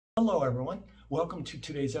Hello everyone, welcome to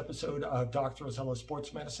today's episode of Dr. Ozello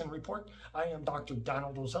Sports Medicine Report. I am Dr.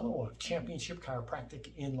 Donald Ozello of Championship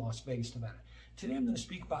Chiropractic in Las Vegas, Nevada. Today I'm going to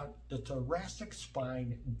speak about the thoracic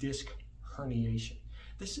spine disc herniation.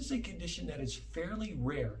 This is a condition that is fairly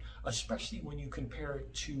rare, especially when you compare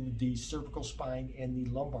it to the cervical spine and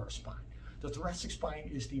the lumbar spine. The thoracic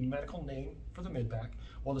spine is the medical name for the mid-back,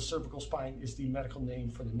 while the cervical spine is the medical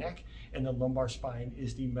name for the neck, and the lumbar spine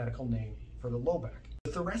is the medical name for the low back.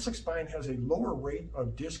 The thoracic spine has a lower rate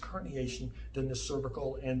of disc herniation than the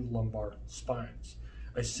cervical and lumbar spines.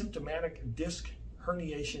 A symptomatic disc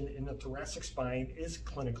herniation in the thoracic spine is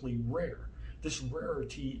clinically rare. This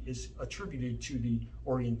rarity is attributed to the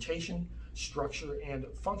orientation, structure, and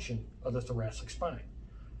function of the thoracic spine.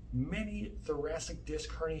 Many thoracic disc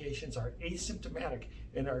herniations are asymptomatic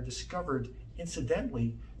and are discovered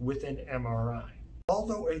incidentally with an MRI.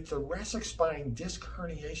 Although a thoracic spine disc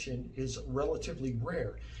herniation is relatively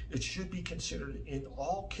rare, it should be considered in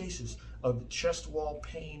all cases of chest wall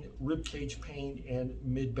pain, rib cage pain, and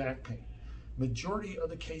mid-back pain. Majority of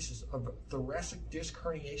the cases of thoracic disc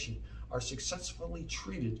herniation are successfully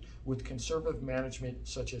treated with conservative management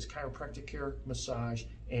such as chiropractic care, massage,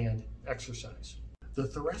 and exercise. The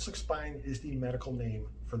thoracic spine is the medical name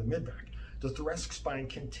for the mid-back. The thoracic spine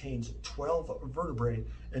contains 12 vertebrae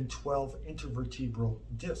and 12 intervertebral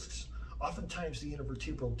discs. Oftentimes, the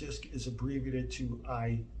intervertebral disc is abbreviated to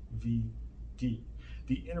IVD.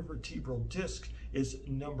 The intervertebral disc is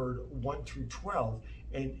numbered 1 through 12,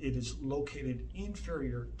 and it is located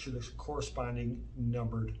inferior to the corresponding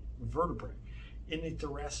numbered vertebrae. In the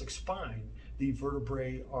thoracic spine, the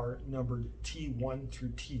vertebrae are numbered T1 through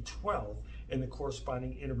T12, and the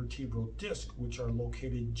corresponding intervertebral disc, which are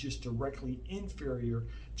located just directly inferior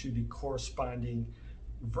to the corresponding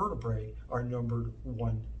vertebrae, are numbered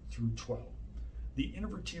 1 through 12. The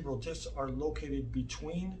intervertebral discs are located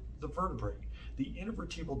between the vertebrae. The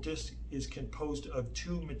intervertebral disc is composed of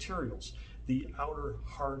two materials, the outer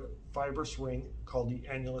hard fibrous ring called the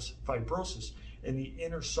annulus fibrosis, and the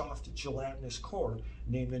inner soft gelatinous core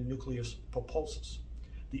named the nucleus pulposus.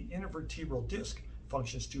 The intervertebral disc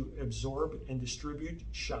functions to absorb and distribute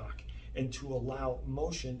shock and to allow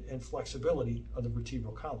motion and flexibility of the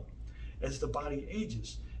vertebral column. As the body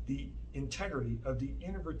ages, the integrity of the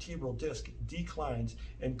intervertebral disc declines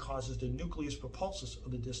and causes the nucleus pulposus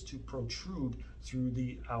of the disc to protrude through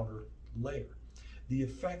the outer layer. The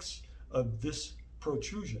effects of this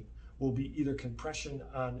protrusion will be either compression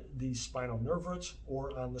on the spinal nerve roots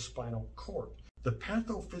or on the spinal cord. The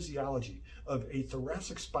pathophysiology of a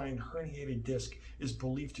thoracic spine herniated disc is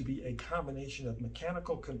believed to be a combination of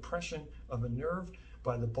mechanical compression of a nerve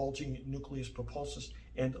by the bulging nucleus pulposus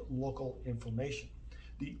and local inflammation.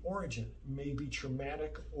 The origin may be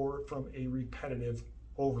traumatic or from a repetitive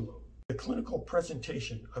overload. The clinical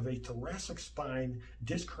presentation of a thoracic spine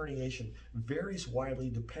disc herniation varies widely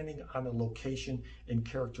depending on the location and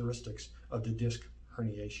characteristics of the disc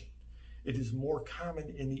herniation. It is more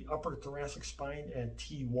common in the upper thoracic spine at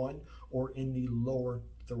T1 or in the lower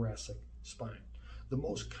thoracic spine. The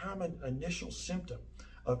most common initial symptom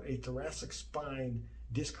of a thoracic spine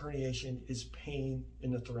disc herniation is pain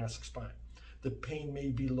in the thoracic spine. The pain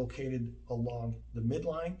may be located along the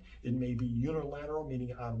midline. It may be unilateral,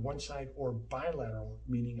 meaning on one side, or bilateral,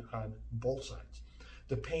 meaning on both sides.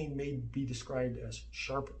 The pain may be described as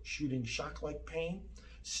sharp shooting shock-like pain,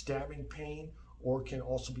 stabbing pain, or can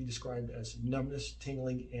also be described as numbness,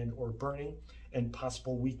 tingling, and or burning, and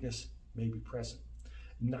possible weakness may be present.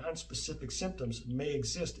 Non-specific symptoms may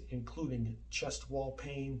exist, including chest wall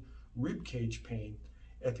pain, rib cage pain,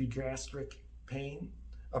 epigastric pain,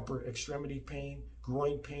 upper extremity pain,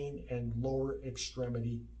 groin pain, and lower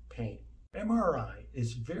extremity pain. MRI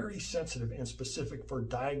is very sensitive and specific for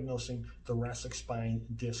diagnosing thoracic spine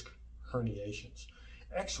disc herniations.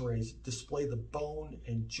 X-rays display the bone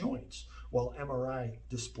and joints, while MRI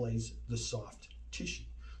displays the soft tissue.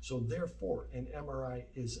 So therefore, an MRI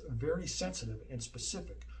is very sensitive and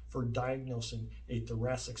specific for diagnosing a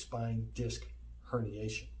thoracic spine disc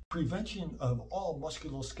herniation. Prevention of all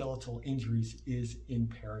musculoskeletal injuries is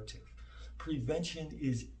imperative. Prevention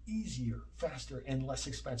is easier, faster, and less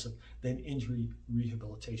expensive than injury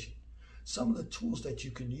rehabilitation. Some of the tools that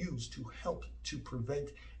you can use to help to prevent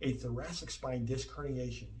a thoracic spine disc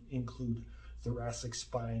herniation include thoracic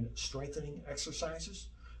spine strengthening exercises,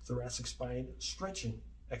 thoracic spine stretching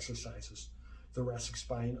exercises, thoracic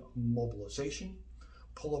spine mobilization,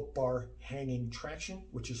 pull-up bar hanging traction,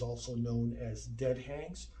 which is also known as dead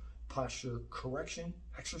hangs, posture correction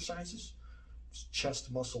exercises, chest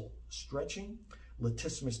muscle stretching,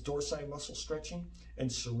 latissimus dorsi muscle stretching, and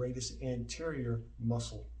serratus anterior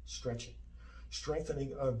muscle stretching.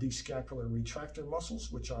 strengthening of the scapular retractor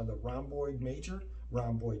muscles, which are the rhomboid major,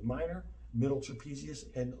 rhomboid minor, middle trapezius,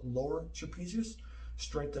 and lower trapezius,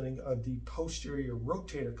 strengthening of the posterior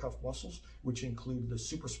rotator cuff muscles, which include the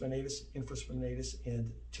supraspinatus, infraspinatus,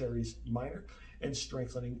 and teres minor, and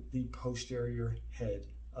strengthening the posterior head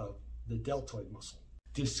of the deltoid muscle.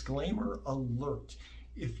 Disclaimer alert.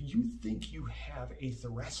 If you think you have a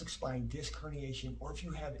thoracic spine disc herniation, or if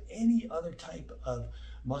you have any other type of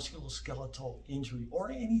musculoskeletal injury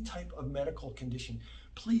or any type of medical condition,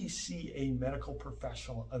 please see a medical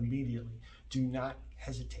professional immediately. Do not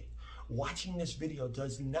hesitate. Watching this video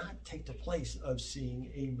does not take the place of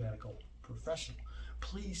seeing a medical professional.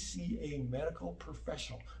 Please see a medical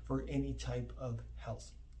professional for any type of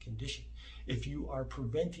health condition. If you are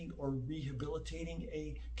preventing or rehabilitating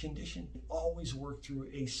a condition, always work through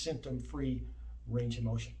a symptom-free range of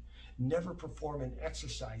motion. Never perform an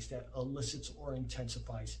exercise that elicits or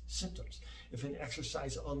intensifies symptoms. If an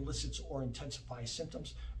exercise elicits or intensifies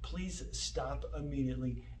symptoms, please stop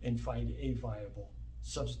immediately and find a viable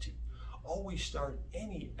substitute. Always start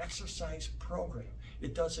any exercise program.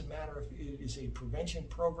 It doesn't matter if it is a prevention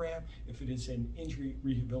program, if it is an injury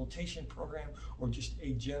rehabilitation program, or just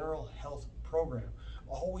a general health program.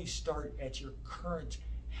 Always start at your current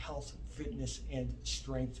health, fitness, and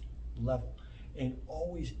strength level. And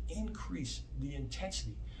always increase the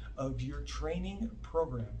intensity of your training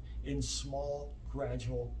program in small,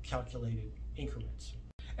 gradual, calculated increments.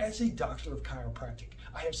 As a doctor of chiropractic,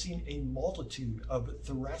 I have seen a multitude of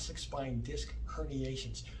thoracic spine disc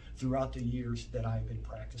herniations throughout the years that I've been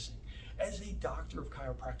practicing. As a doctor of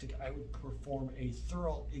chiropractic, I would perform a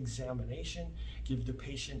thorough examination, give the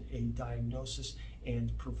patient a diagnosis,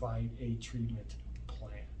 and provide a treatment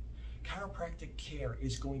plan. Chiropractic care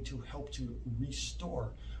is going to help to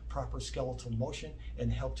restore proper skeletal motion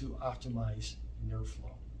and help to optimize nerve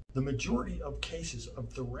flow. The majority of cases of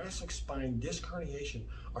thoracic spine disc herniation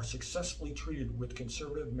are successfully treated with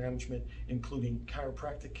conservative management, including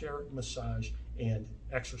chiropractic care, massage, and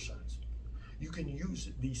exercise. You can use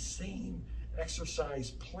the same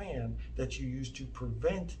exercise plan that you use to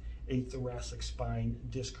prevent a thoracic spine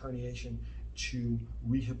disc herniation to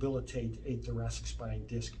rehabilitate a thoracic spine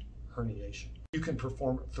disc herniation. You can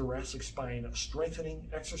perform thoracic spine strengthening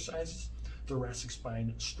exercises, thoracic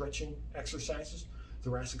spine stretching exercises,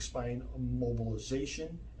 thoracic spine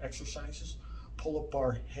mobilization exercises, pull-up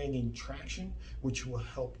bar hanging traction, which will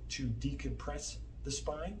help to decompress the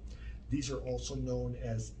spine. These are also known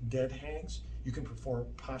as dead hangs. You can perform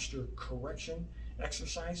posture correction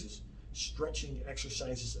exercises, stretching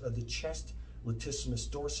exercises of the chest, latissimus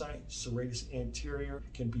dorsi, serratus anterior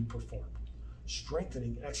can be performed.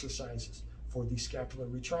 Strengthening exercises for the scapular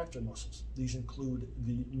retractor muscles. These include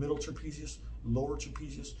the middle trapezius, lower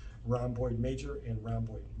trapezius, rhomboid major, and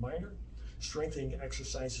rhomboid minor. Strengthening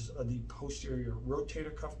exercises of the posterior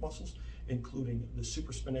rotator cuff muscles, including the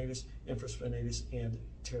supraspinatus, infraspinatus, and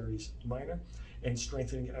teres minor. And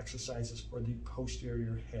strengthening exercises for the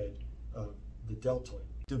posterior head of the deltoid.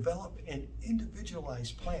 Develop an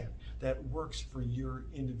individualized plan that works for your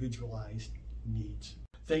individualized needs.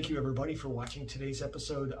 Thank you, everybody, for watching today's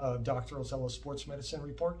episode of Dr. Ozello Sports Medicine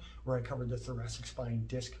Report, where I covered the thoracic spine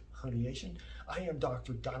disc herniation. I am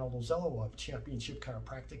Dr. Donald Ozello of Championship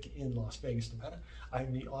Chiropractic in Las Vegas, Nevada. I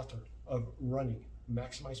am the author of Running,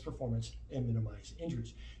 Maximize Performance, and Minimize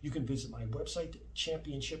Injuries. You can visit my website,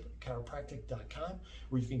 championshipchiropractic.com,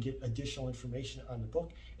 where you can get additional information on the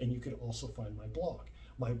book, and you can also find my blog.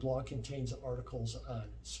 My blog contains articles on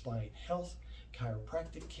spine health,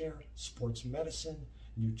 chiropractic care, sports medicine,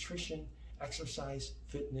 nutrition, exercise,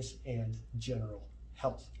 fitness, and general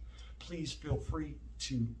health. Please feel free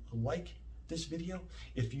to like this video.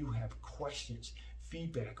 If you have questions,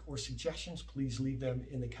 feedback, or suggestions, please leave them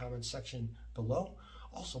in the comment section below.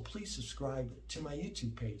 Also, please subscribe to my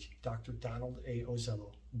YouTube page, Dr. Donald A.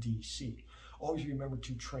 Ozello, DC. Always remember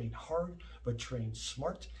to train hard, but train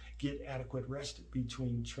smart. Get adequate rest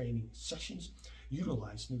between training sessions.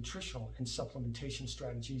 Utilize nutritional and supplementation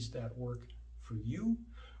strategies that work for you.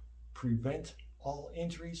 Prevent all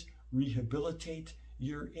injuries, rehabilitate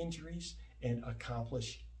your injuries, and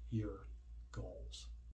accomplish your goals.